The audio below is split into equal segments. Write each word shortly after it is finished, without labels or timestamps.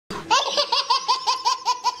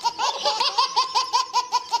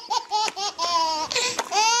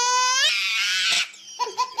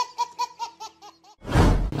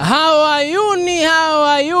How are you?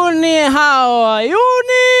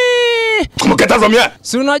 Get out from here.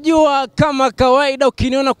 Si unajua kama kawaida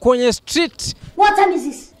ukiniona kwenye street, what time is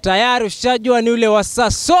this? Tayari ushajua ni ule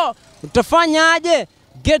wasa. So utafanya aje?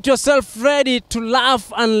 Get yourself ready to laugh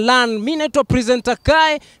and learn. Mimi naitwa presenter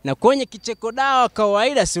Kai na kwenye Kicheko Dawa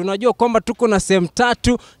kawaida si unajua kwamba tuko na sehemu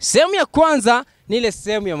tatu. Sehemu ya kwanza ni ile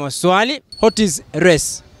sehemu ya maswali. What is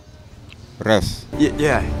race? Race.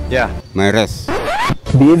 Yeah. My race.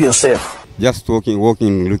 Behave yourself. Just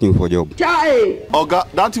walking, looking for job. Oh God,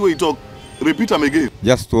 that's the way you talk. Repeat them again.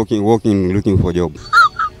 Just walking, looking for job.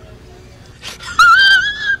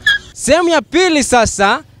 Sehemu ya pili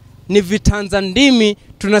sasa ni vitanza ndimi,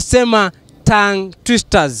 tunasema tongue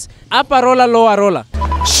twisters. Upper roller, lower roller.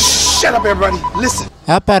 Shut up everybody, listen.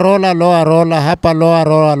 Upper roller, lower roller, upper lower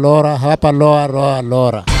roller, upper lower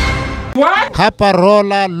roller. What? Upper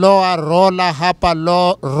roller, lower roller, upper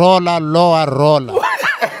lower roller.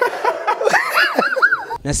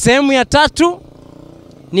 Na sehemu ya tatu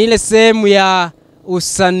ni ile sehemu ya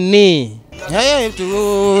usanii.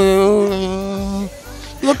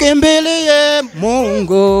 Ukimbilie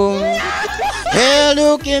Mungu,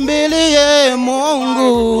 ukimbilie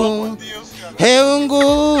Mungu,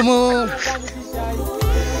 ngumu.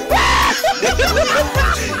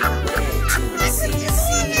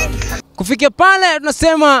 Kufikia pale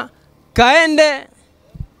tunasema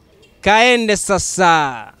kaende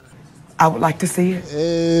sasa. I would like to see it.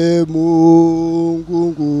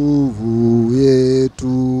 Mungu nguvu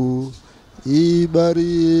yetu,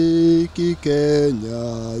 ibariki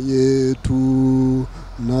Kenya yetu,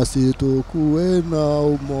 nasi tukuwe na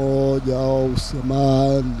umoja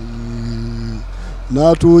usamani,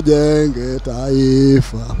 na tujenge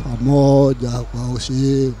taifa pamoja kwa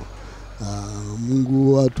ushirikiano.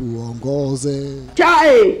 Mungu atuongoze.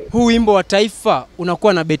 Huu wimbo wa taifa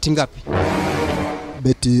unakuwa na beti ngapi?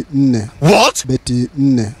 Beti 4. What? Beti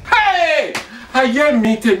 4. Hey! Haye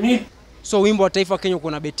me. So wimbo wa taifa Kenya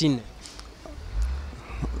uko na beti 4.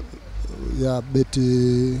 Ya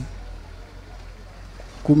beti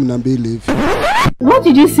 12 hivi. What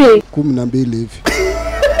did you say? 12 hivi.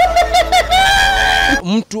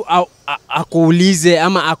 Mtu akuulize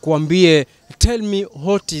ama akuambie tell me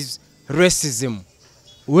what is racism.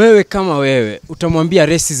 Wewe kama wewe utamwambia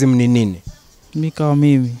racism ni nini? Mimi kama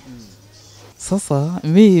mimi. Sasa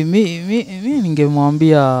mimi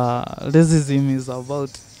ningemwambia racism is about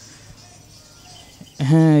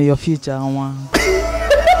your future man.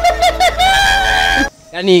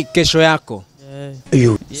 Yani kesho yako.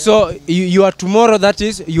 Yeah. So you are tomorrow, that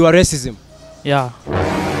is you are racism. Yeah.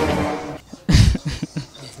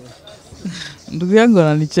 Ndugu yangu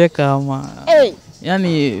ananicheka ama.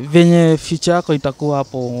 Yani venye future yako itakuwa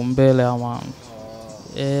hapo mbele ama.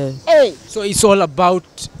 So it's all about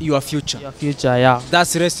your future. Your future, yeah.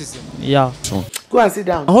 That's racism. Yeah. Go and sit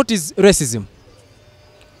down. What is racism?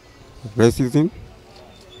 Racism?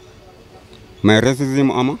 My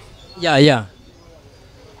racism, ama? Yeah.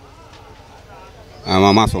 I'm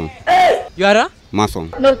a Mason. You are a?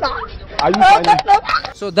 Mason. No, sir. Are you funny?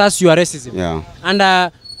 So that's your racism. Yeah.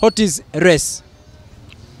 And what is race?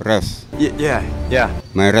 Race. Yeah.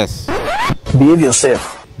 My race. Behave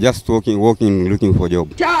yourself. Just walking, looking for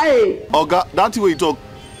job. Oh God, that's the way you talk.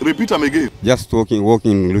 Repeat them again. Just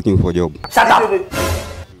walking, looking for job. Shut up.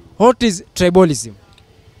 What is tribalism?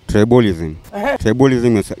 Tribalism.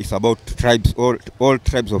 Tribalism is about tribes, all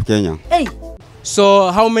tribes of Kenya. So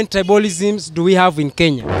how many tribalisms do we have in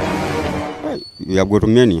Kenya? We have got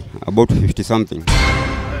many, about 50 something.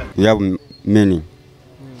 We have many,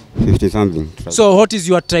 50 something. So what is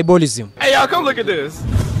your tribalism? Hey, y'all, come look at this.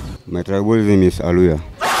 My tribalism is Aluya.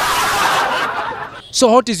 So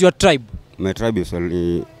what is your tribe? My tribe is I'm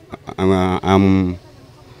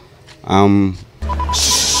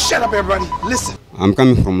Shut up everybody, listen. I'm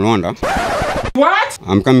coming from Rwanda. What?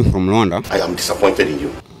 I'm coming from Rwanda. I am disappointed in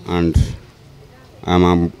you. And I'm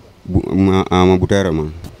a Butere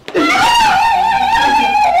man.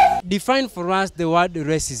 Define for us the word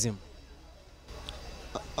racism.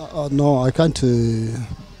 No, I can't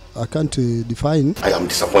define. I am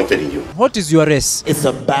disappointed in you. What is your race? It's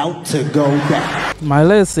about to go down. My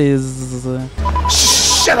race is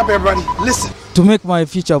Shut up everybody, listen. to make my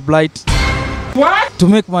future bright. What? To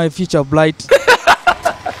make my future bright.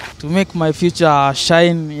 To make my future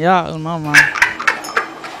shine. Yeah, unaona.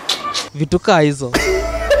 Vituka hizo.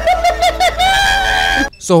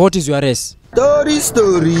 So what is your race?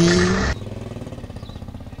 Story.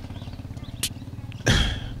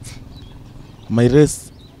 My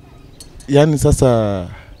race, yani sasa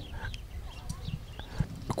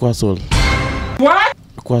kwa soul. What?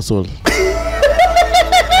 Kwa soul.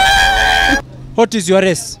 What is your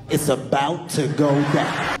race? It's about to go down.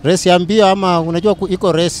 Race ya mbio ama unajua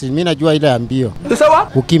iko race, mimi najua ile ya mbio. Sawa?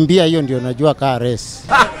 Kukimbia hiyo ndio najua kaa race.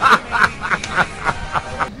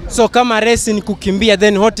 So kama race ni kukimbia,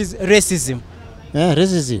 then what is racism?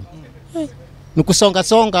 Racism. Ni kusonga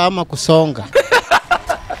songa ama kusonga.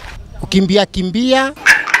 Kukimbia kimbia.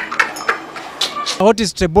 What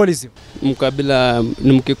is tribalism? Mkabila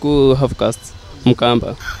ni Mkikuyu half caste,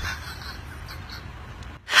 Mkamba.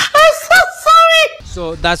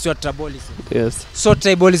 So that's your tribalism. Yes. So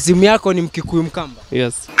tribalism yako ni Mkikuyu Mkamba.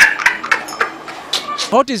 Yes.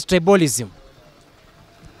 What is tribalism?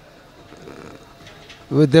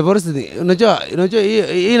 Unajua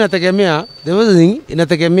hii inategemea, diversity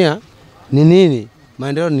inategemea ni nini,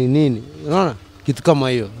 maendeleo ni nini, unaona kitu kama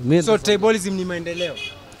hiyo. So tribalism ni maendeleo.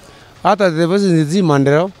 Hata diversity si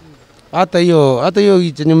maendeleo, hata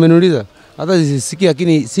hiyo chenye umeniuliza, hata sisikia,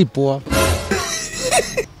 lakini si poa.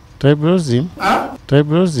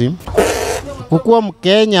 Tribalism. Kukuwa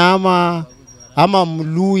Mkenya ama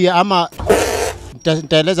Mluya ama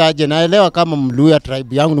nitaeleza aje, naelewa kama Mluya,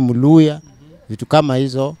 tribe yangu ni Mluya, vitu kama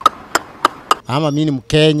hizo. Ama mimi ni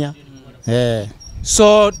Mkenya.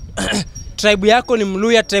 So tribe yako ni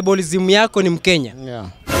Mluya, tribalism yako ni Mkenya. Yeah.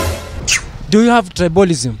 Do you have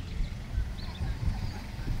tribalism?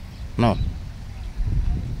 No.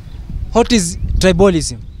 What is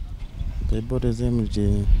tribalism? Tribalism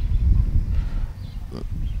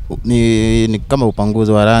ni kama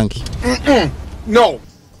upanguzi wa rangi. No.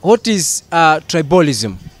 What is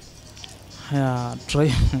tribalism? Yeah,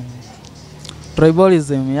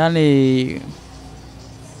 tribalism yani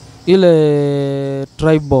ile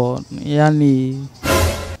tribal, yani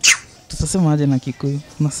tutasema aje na Kikuyu?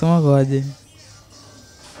 Tunasema kwa aje?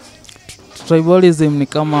 Tribalism ni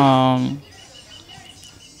kama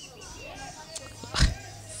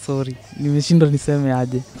sorry, nimeshindwa niseme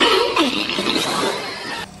aje.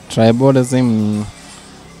 Tribalism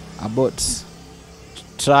about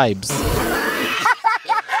tribes.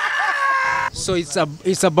 So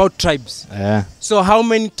it's about tribes. Yeah. So how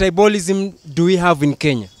many tribalism do we have in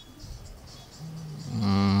Kenya?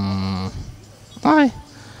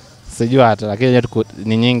 Sijui hata, lakini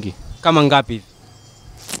ni nyingi. Kama ngapi?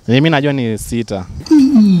 Mimi najua ni 6.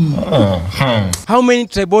 How many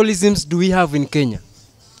tribalisms do we have in Kenya?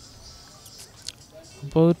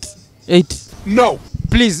 About 8. No.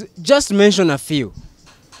 Please just mention a few.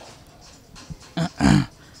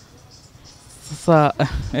 Sasa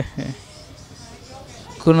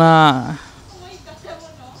kuna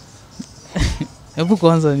hebu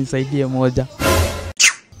kwanza nisaidie moja.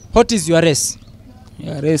 What is your race?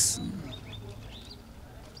 Your race.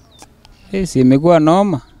 Yes, imekuwa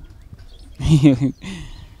noma.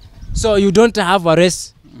 So you don't have a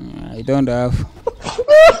race? I don't have.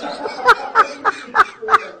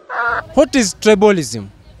 What is tribalism?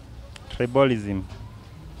 Tribalism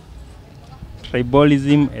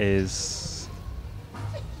is,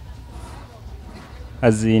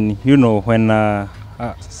 as in, you know, when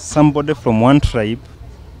somebody from one tribe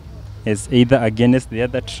is either against the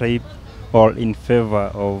other tribe or in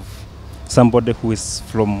favor of somebody who is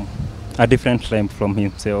from a different tribe from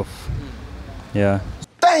himself. Yeah.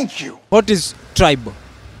 Thank you. What is tribe?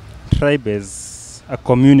 Tribe is a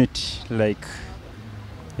community like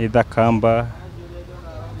either Kamba,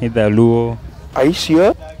 either Luo. Are you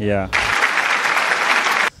sure? Yeah.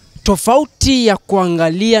 Tofauti ya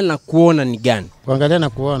kuangalia na kuona ni gani? Kuangalia na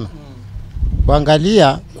kuona.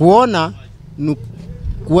 Kuona ni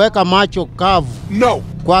kuweka macho kavu. No.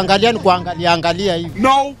 Kuangalia ni kuangalia hivi.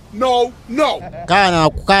 No, no, no.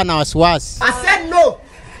 Kukaa na wasiwasi. I said no.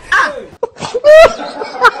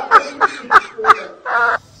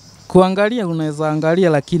 Kuangalia unaweza angalia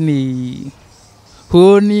lakini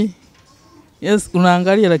huoni. Yes,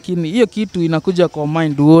 unaangalia lakini hiyo kitu inakuja kwa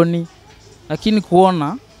mind huoni. Lakini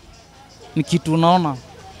kuona ni kitu unaona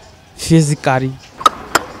physically.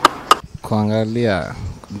 Kuangalia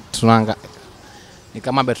ni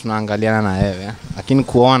kama bado tunaangaliana na wewe, lakini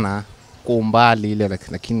kuona kwa umbali ile,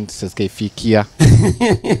 lakini sisikaifikia.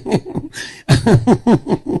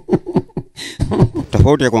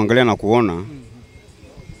 Tofauti ya kuangalia na kuona,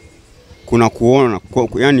 kuna kuona,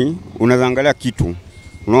 yani unaweza angalia kitu,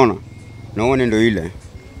 unaona? Na uone ndio ile.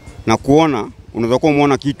 Na kuona, unaweza kuwa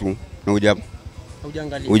umeona kitu na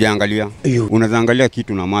hujaangalia. Unaweza angalia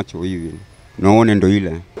kitu na macho hivi, na uone ndio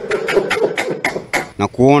ile. Na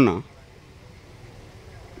kuona,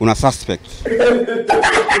 una suspect.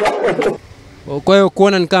 Kwa hiyo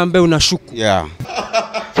kuona ni kama ambaye unashuku. Yeah.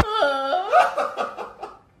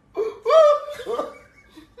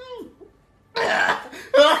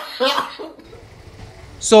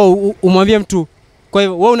 So umwambie mtu, kwa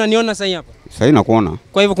hiyo wewe unaniona sasa hapa? Sasa nakuona.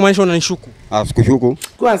 Kwa hivyo kumaanisha unanishuku? Sikushuku.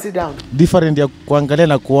 Go and sit down. Different ya kuangalia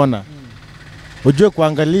na kuona. Ujue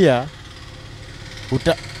kuangalia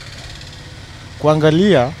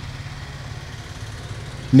kuangalia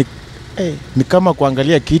ni kama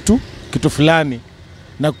kuangalia kitu fulani,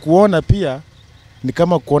 na kuona pia ni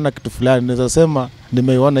kama kuona kitu fulani. Naweza sema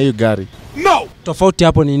nimeiona hiyo gari. No! Tofauti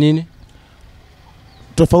hapo ni nini?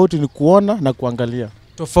 Tofauti ni kuona na kuangalia.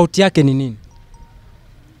 Tofauti yake ni nini?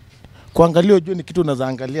 Kuangalia ujue ni kitu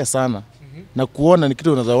unazaangalia sana. Na kuona ni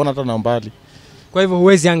kitu unazaona hata na mbali. Kwa hivyo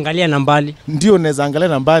huwezi angalia na mbali? Ndio unaweza angalia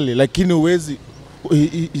na mbali, lakini huwezi.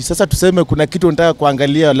 Sasa tuseme kuna kitu unataka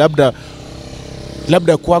kuangalia,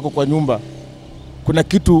 labda kwako kwa nyumba. Kuna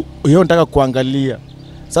kitu yeye unataka kuangalia.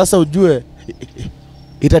 Sasa ujue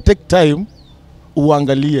ita take time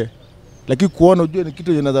uangalie. Lakini kuona ujue ni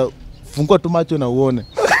kitu unaweza fungua tu macho na uone.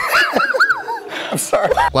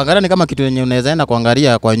 Kuangalia ni kama kitu yenye unaweza enda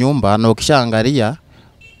kuangalia kwa nyumba, na ukishaangalia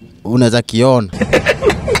unaweza kiona.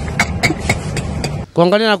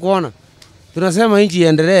 Kuangalia na kuona. Tunasema nchi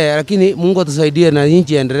iendelee, lakini Mungu atusaidie na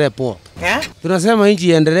nchi iendelee poa. Tunasema nchi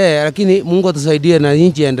iendelee, lakini Mungu atusaidie na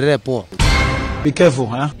nchi iendelee poa. Be careful,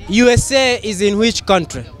 huh? USA is in which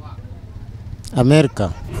country? America.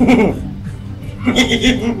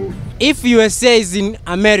 If USA is in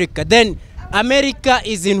America, then America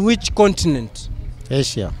is in which continent?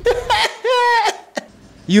 Asia.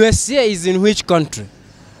 USA is in which country?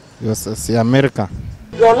 USA, America.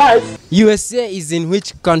 Your life. USA is in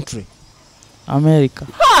which country? America.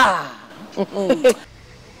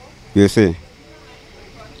 USA.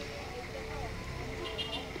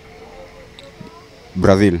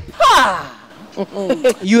 Brazil.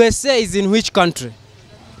 USA is in which country?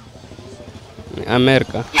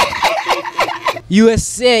 America.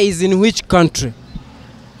 USA is in which country?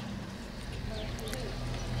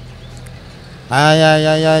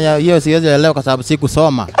 Hiyo siwezi elewa kwa sababu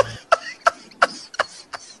sikusoma.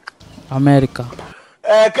 America.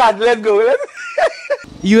 God, let's go.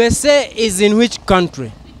 USA is in which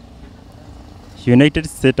country? United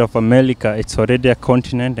States of America, it's already a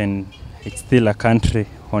continent and it's still a country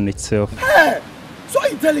on itself. So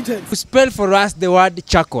intelligent. Spell for us the word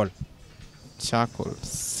charcoal. Charcoal.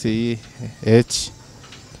 C-H-O-K.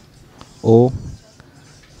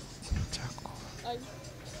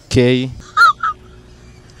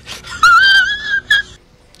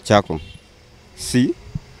 Charcoal. C-H-O-C-K.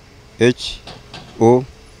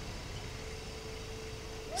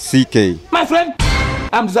 My friend,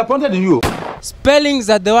 I'm disappointed in you. Spellings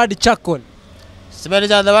of the word charcoal.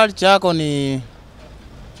 Spellings of the word charcoal ni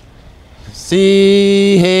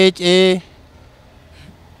C-H-A-C-L.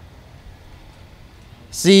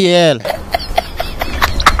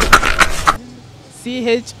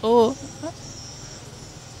 C-H-O.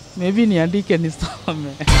 Maybe niandike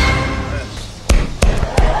nisome.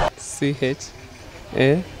 C-H-A-C-O.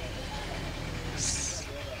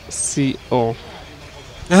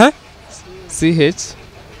 C-H-A-C-O.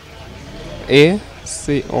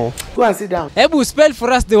 Go and sit down. Hebu spell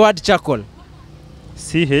for us the word charcoal.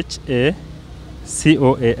 C-H-A-C-O-A-L.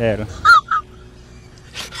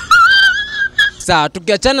 Sawa,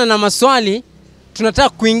 tukiachana na maswali, tunataka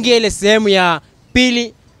kuingia ile sehemu ya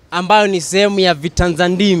pili ambayo ni sehemu ya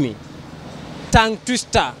vitanzandimi. Tongue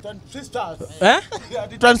twister. Tongue twisters.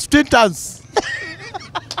 Tongue twisters.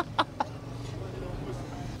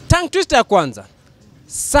 Tongue twister ya kwanza.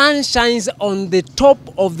 Sun shines on the top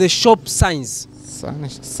of the shop signs.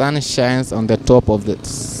 Sun shines on the top of the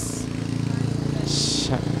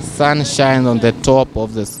sun shines on the top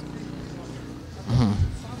of this.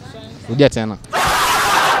 Rudia tena.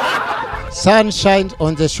 Sun shines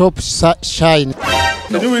on the shop shine.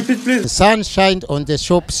 Can you repeat, please? Sun shines on the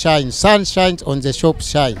shop shine. Sun shines on the shop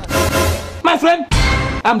shine. My friend,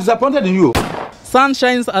 I'm disappointed in you. Sun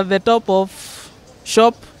shines at the top of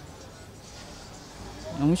shop.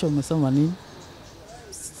 Na mwisho umesema nini?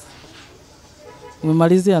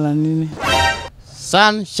 Umemalizia na nini?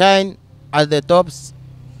 Sun shine at the top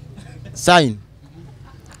sign.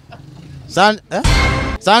 Sun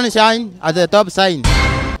shine at the top sign.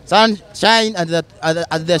 Sun shine at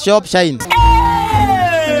the shop shine.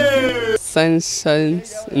 Sun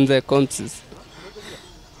shines in the countries.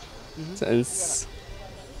 Sounds.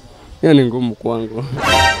 Hiyo ni ngumu kwangu.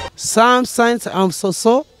 Some signs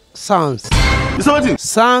so sounds.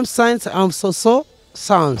 Some signs so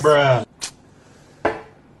sounds. Bruh.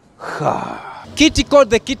 Kitty caught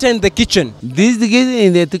the kitten in the kitchen. This is the kitten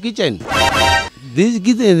in the kitchen. This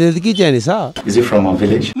kitten in the kitchen is how? Is it from a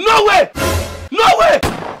village? No way! No way!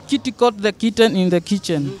 Kitty caught the kitten in the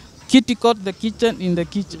kitchen. Kitty caught the kitten in the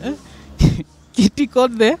kitchen. Kitty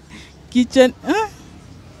caught the kitchen.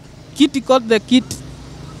 Kitty caught the kitty.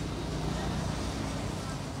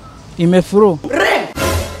 Imefuro.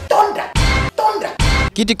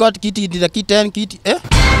 Kitty caught kitty in the kitten, kitty, eh?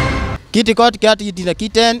 Kitty caught cat in the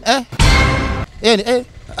kitten, eh?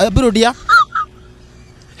 Brudia.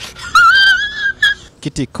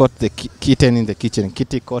 Kitty caught the kitten in the kitchen.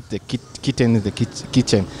 Kitty caught the kitten in the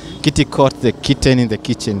kitchen. Kitty caught the kitten in the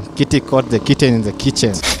kitchen. Kitty caught the kitten in the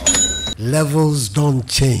kitchen. Levels don't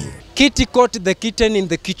change. Kitty caught the kitten in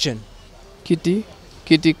the kitchen. Kitty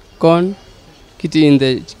corn, kitty in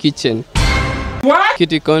the kitchen. What?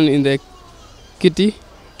 Kitty corn in the kitchen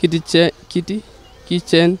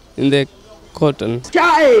in the cotton.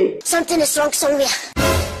 Sky! Something is wrong somewhere.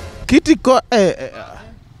 Kitty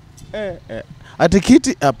ati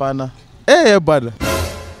kitty hapana. Bana.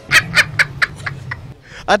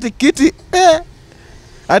 Ati kitty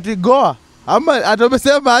ati goa. Ama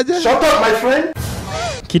atomesema aje? Shut up, my friend.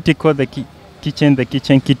 Kitty caught the kitchen, the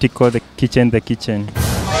kitchen. Kitty caught the kitchen, the kitchen.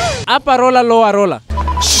 Upper roller, lower roller.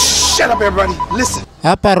 Shut up, everybody. Listen.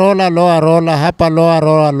 Hapa rola loa rola, hapa loa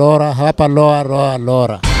rola lora, hapa loa roa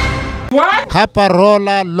lora. What? Hapa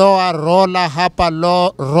rola loa rola, hapa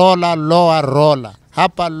rola loa rola.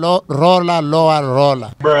 Hapa rola loa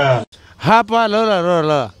rola. Bruh. Hapa lola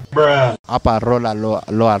rola. Bruh. Hapa rola loa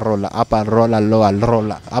rola. Hapa rola loa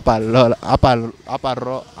rola. Hapa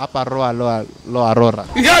rola loa rola.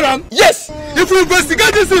 You got him? Yes! If we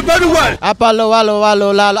investigate this very well. Hapa loa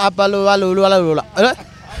lola. Hapa loa lola.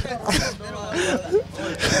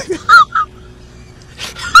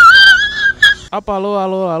 Apa loa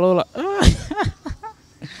lola.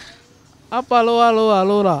 Apa loa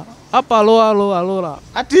lola. Apa loa lola.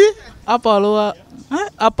 Ati? Apa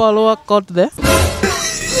loa caught the.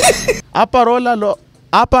 Apa rola lo.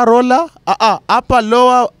 Apa rola. Apa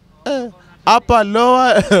loa. Apa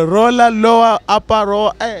loa rola loa. Apa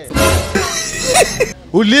roa.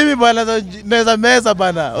 Ulimi bana naweza meza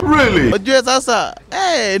bana. Really? Unajua sasa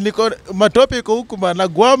niko matope iko huku bana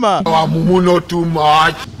gwama. Mumuno too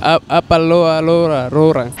much. Apa loa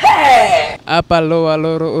rora. Hey! Apa loa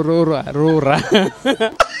rora.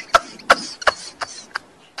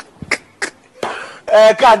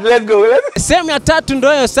 God, let's go. Sehemu ya tatu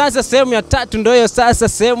ndio hiyo sasa, sehemu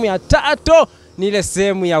ya tatu ni ile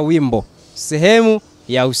sehemu ya wimbo. Sehemu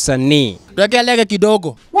ya usanii. Tuwekee lege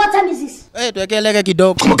kidogo. What time is this? Tuwekee lege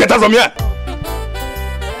kidogo. Come on, get out from here.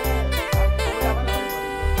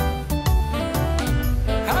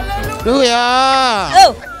 Hallelujah.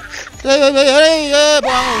 Oh.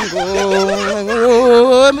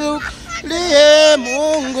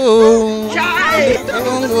 Mungu.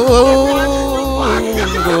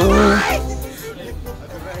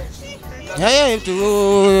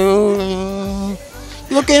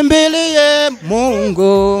 Ukimbilie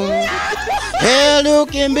Mungu.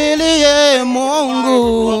 Ukimbilie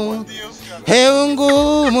Mungu.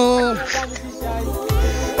 Ngumu.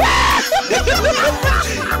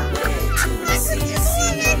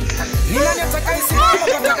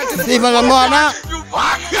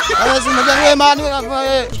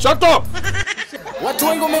 Shut up! Watu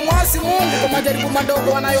wengi wamemwasi Mungu kwa majaribu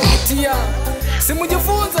madogo wanayopitia.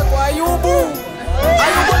 Simujifunze kwa Ayubu.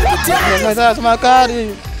 Ayubu alipitia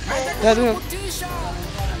makari.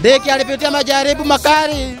 Deki alipitia majaribu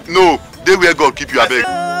makari. No, they will go keep you abeg.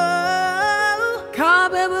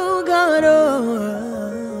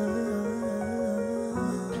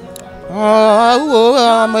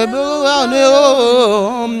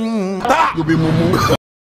 You be mumu.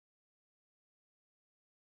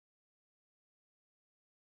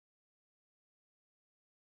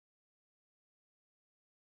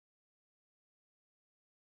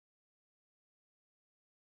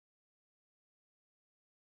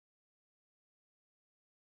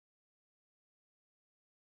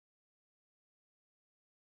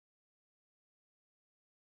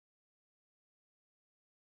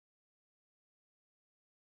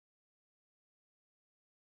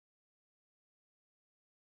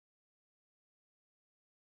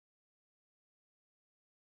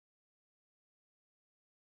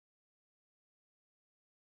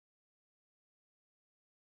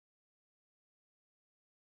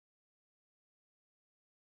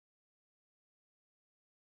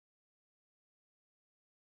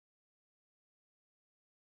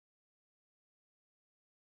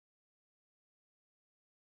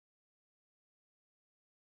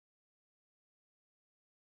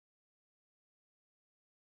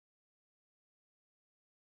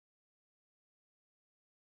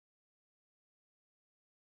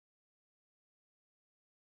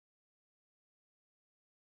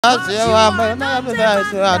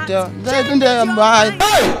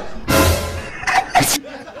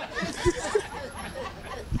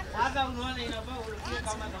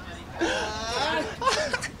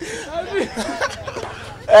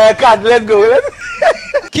 Cut, let's go.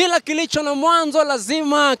 Kila kilicho na mwanzo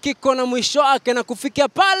lazima kiko na mwisho wake, na kufikia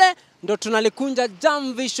pale ndo tunalikunja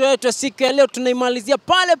jamvi show yetu ya siku ya leo, tunaimalizia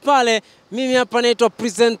pale pale. Mimi hapa naitwa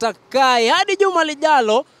presenter Kai. Hadi juma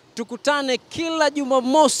lijalo, tukutane kila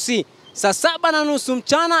Jumamosi saa 7:30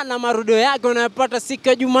 mchana, na marudio yake unayopata siku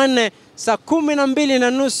ya Jumanne saa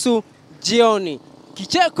 12:30 jioni.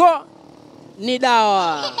 Kicheko ni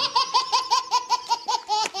dawa.